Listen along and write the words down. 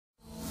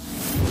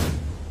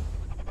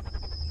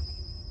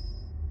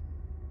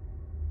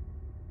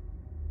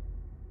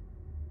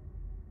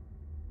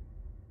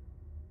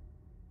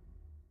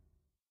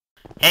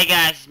Hey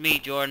guys, it's me,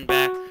 Jordan,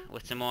 back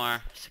with some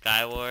more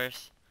Sky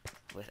Wars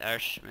with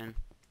Arshman,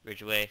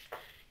 Ridgeway,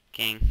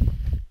 King,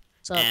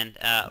 So and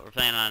we're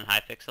playing on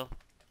Hypixel.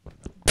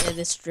 yeah,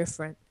 this is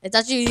different. It's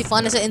actually really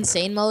fun. It's an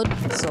insane mode.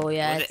 So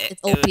yeah, Was it's it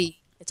OP. was,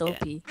 It's yeah.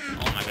 OP.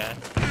 Oh my god.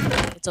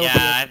 It's Yeah,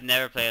 OP. I've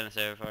never played on the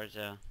server before,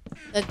 so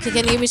Can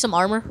you give me some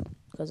armor?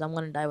 Because I'm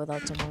gonna die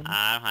without some armor.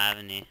 I don't have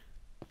any.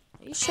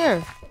 Are you sure?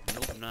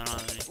 Nope, no, I don't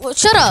have any. Well,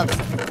 shut up.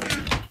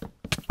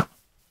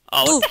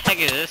 Oh, what the heck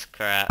is this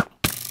crap?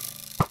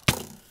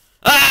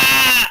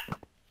 Ah!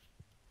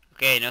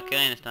 Okay, no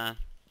killing this time.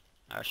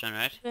 Arshman,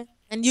 right? Okay.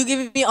 And you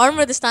giving me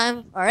armor this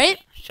time, all right?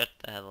 Shut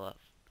the hell up.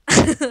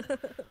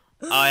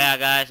 Oh yeah,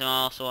 guys, I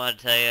also wanted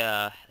to tell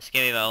you, it's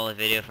gonna be my only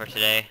video for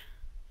today.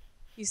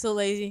 He's so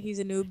lazy. He's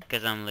a noob.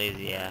 Because I'm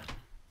lazy, yeah.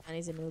 And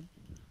he's a noob.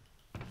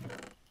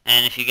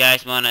 And if you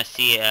guys want to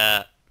see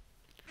a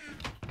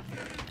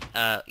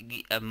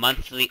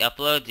monthly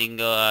upload, you can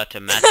go to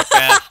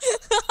Mastercraft.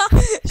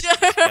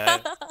 Sure.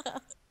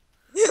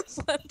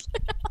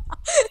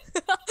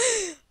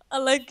 I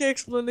like your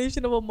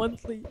explanation of a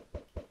monthly.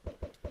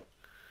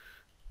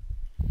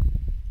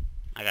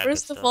 I got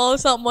First good of stuff. all,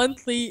 it's not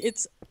monthly.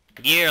 It's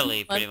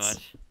Yearly, pretty months.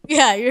 much.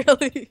 Yeah,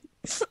 yearly.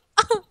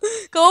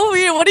 Come over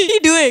here. What are you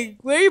doing?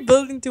 Where are you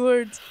building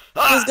towards?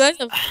 Those guys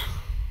have...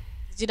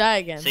 Did you die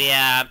again? So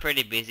yeah, I'm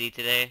pretty busy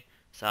today,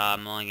 so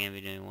I'm only gonna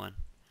be doing one.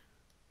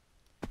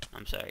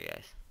 I'm sorry,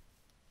 guys.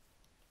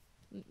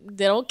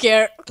 They don't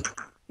care.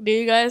 Do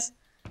you guys?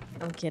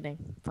 I'm kidding.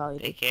 Probably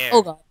They do. care.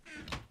 Oh god.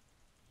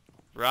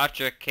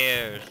 Roderick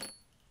cares.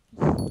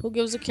 Who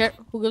gives a care?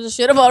 Who gives a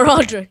shit about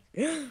Roderick?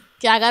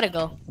 Okay, I gotta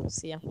go.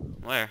 See ya.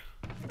 Where?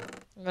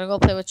 I'm gonna go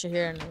play with you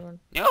here and everyone.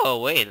 Yo,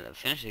 wait.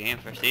 Finish the game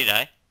first. Did you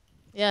die?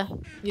 Yeah,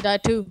 you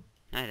died too.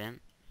 No, I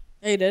didn't.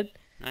 Yeah, you did.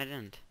 No, I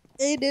didn't.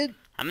 Yeah, you did.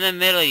 I'm in the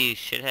middle, you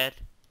shithead.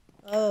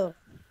 Oh.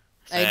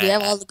 Sorry, Hey, do you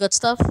have all the good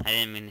stuff? I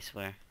didn't mean to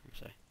swear. I'm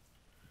sorry.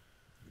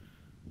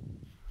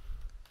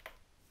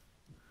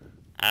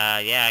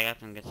 Yeah, I got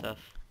some good stuff.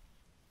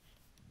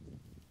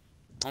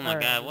 Oh my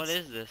god, what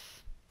is this?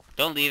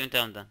 Don't leave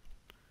until I'm done.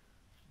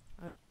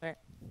 Alright.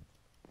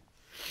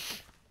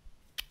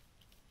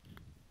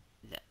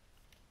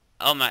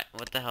 Oh my,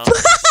 what the hell?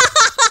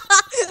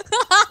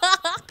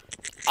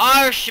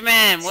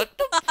 Arshman, what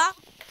the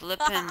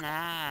flippin'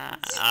 that?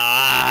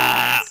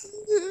 Ah!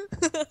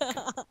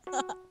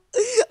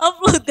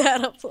 Upload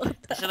that, upload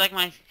This is like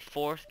my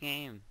 4th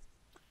game.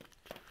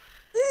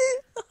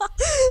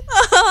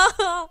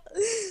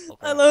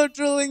 I love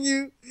trolling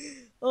you.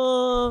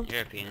 Oh,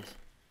 You're a penis.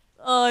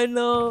 I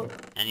know.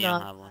 And you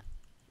don't have one.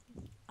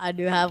 I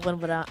do have one,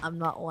 but I'm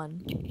not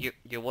one.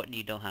 You're what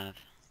you don't have.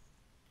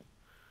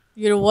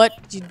 You're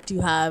what you do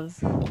have.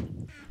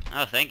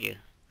 Oh, thank you.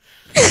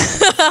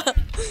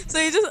 So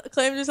you just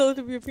claimed yourself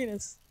to be a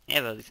penis.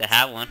 Yeah, but at least I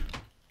have one.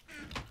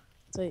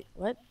 So wait,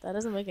 what? That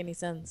doesn't make any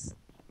sense.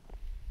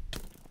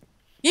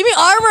 Give me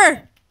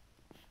armor!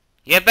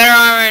 You have better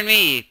armor than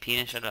me, you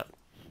penis. Shut up.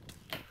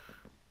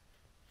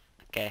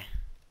 Okay.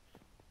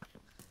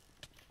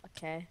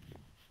 Okay.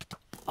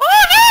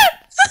 Oh,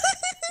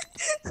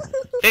 no!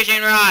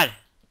 Fishing rod!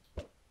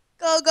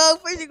 Go,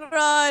 fishing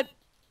rod!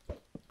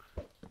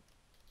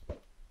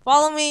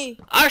 Follow me!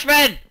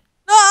 Arshman!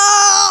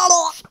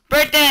 No!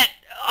 Sprint it!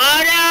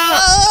 Oh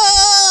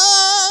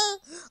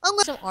I'm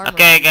gonna some no! armor.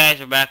 Okay, guys,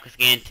 we're back with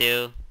game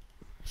 2.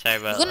 Sorry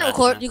about You're gonna last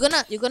record.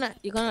 time.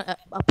 You're gonna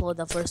upload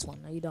the first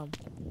one. Are you dumb?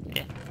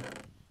 Yeah.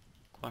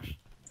 Of course.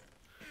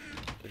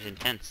 It was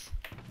intense.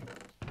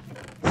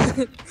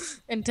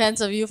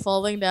 Intense of you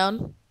falling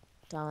down.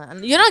 Damn it.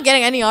 And you're not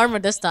getting any armor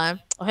this time.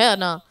 Oh hell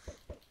no!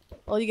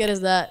 All you get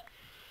is that.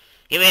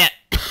 Give me it!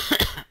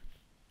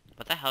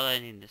 What the hell do I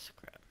need this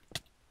crap?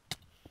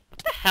 What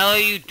the hell are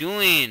you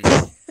doing?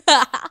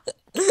 Oh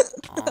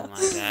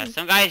my god.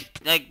 Some guys,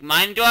 like,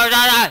 mine doors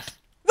on us!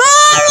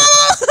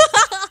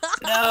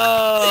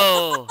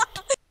 No!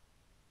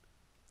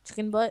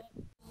 Chicken butt.